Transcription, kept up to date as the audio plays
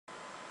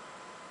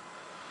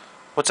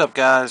What's up,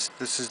 guys?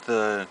 This is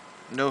the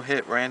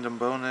no-hit random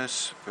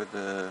bonus for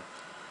the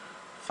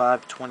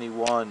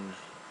 521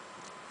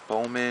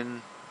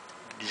 Bowman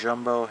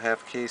Jumbo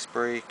half case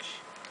break.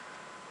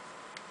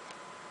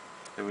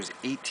 There was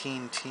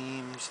 18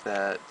 teams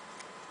that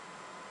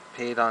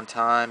paid on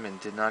time and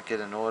did not get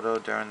an auto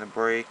during the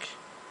break.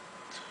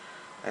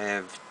 I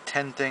have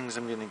 10 things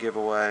I'm going to give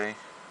away,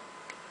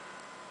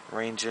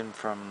 ranging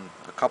from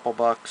a couple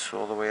bucks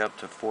all the way up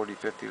to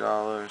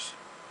 $40–50.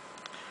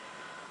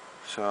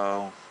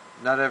 So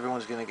not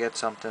everyone's going to get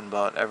something,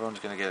 but everyone's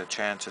going to get a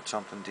chance at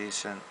something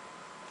decent.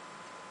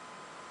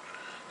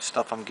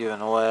 Stuff I'm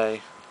giving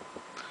away: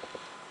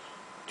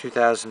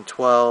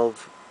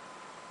 2012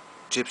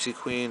 Gypsy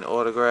Queen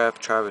autograph,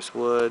 Travis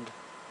Wood.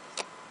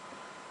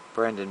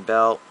 Brandon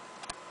Belt.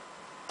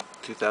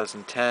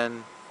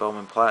 2010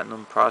 Bowman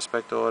Platinum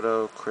prospect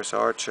auto, Chris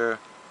Archer.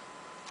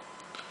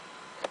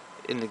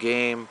 In the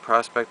game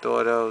prospect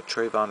auto,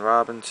 Trayvon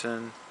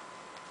Robinson.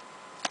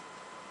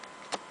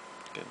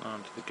 Getting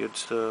on to the good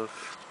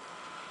stuff.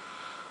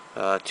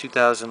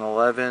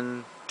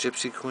 2011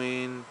 Gypsy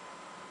Queen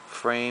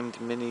framed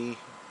mini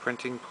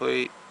printing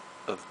plate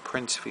of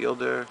Prince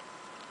Fielder,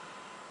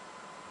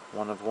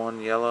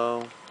 1/1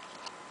 yellow.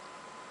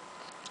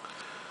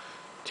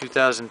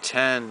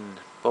 2010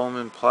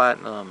 Bowman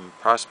Platinum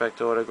prospect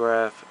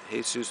autograph,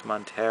 Jesus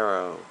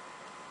Montero.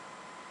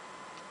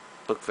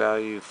 Book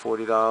value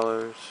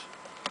 $40.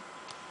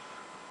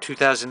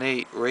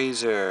 2008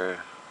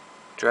 Razor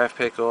draft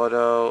pick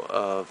auto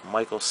of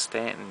Michael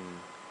Stanton.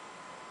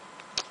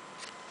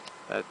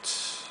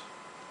 That's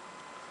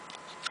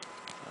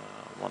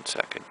 1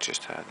 second,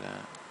 just had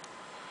that.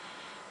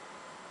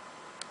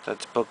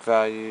 That's book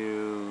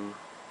value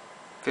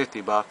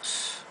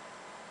 $50.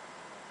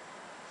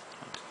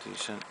 That's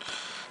decent.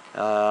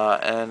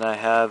 And I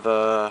have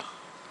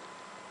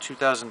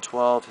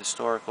 2012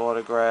 historic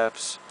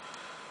autographs,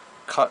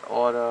 cut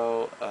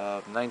auto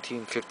of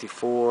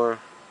 1954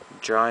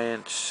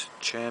 Giants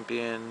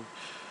champion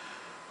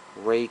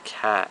Ray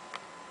Cat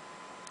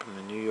from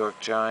the New York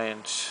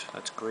Giants.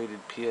 That's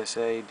graded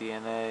PSA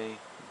DNA,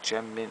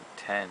 Gem Mint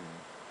 10.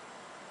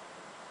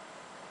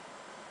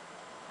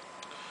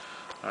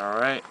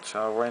 Alright,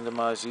 so I'll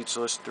randomize each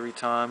list 3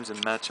 times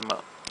and match them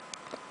up.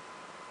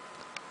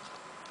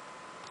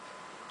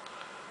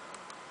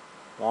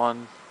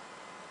 1,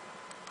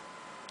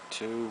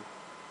 2,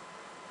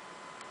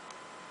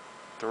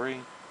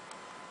 3.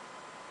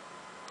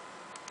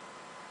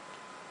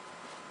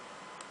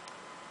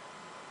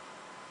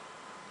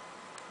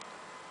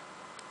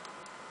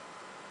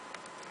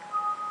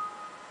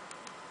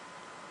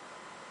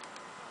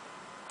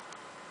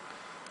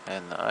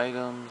 And the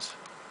items: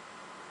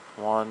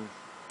 1,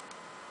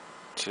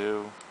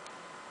 2,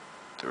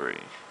 3.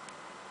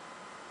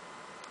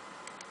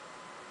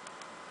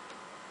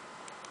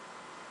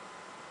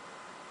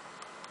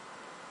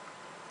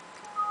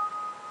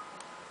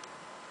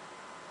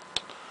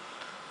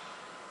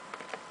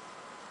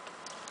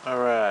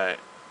 Alright.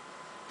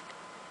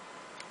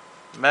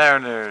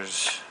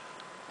 Mariners,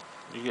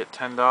 you get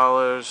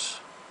 $10.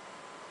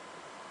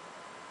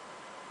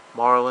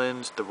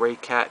 Marlins, the Ray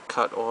Cat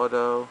cut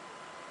auto.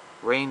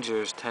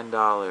 Rangers,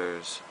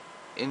 $10.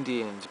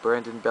 Indians,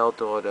 Brandon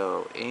Belt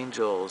auto.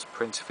 Angels,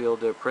 Prince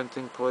Fielder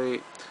printing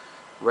plate.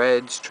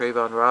 Reds,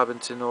 Trayvon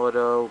Robinson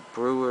auto.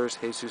 Brewers,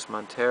 Jesus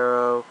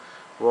Montero.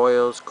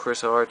 Royals,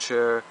 Chris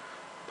Archer.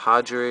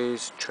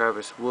 Padres,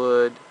 Travis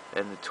Wood.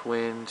 And the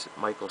Twins,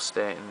 Michael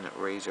Stanton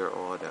Razor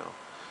auto.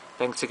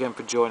 Thanks again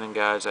for joining,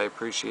 guys. I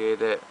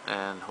appreciate it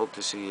and hope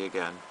to see you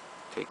again.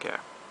 Take care.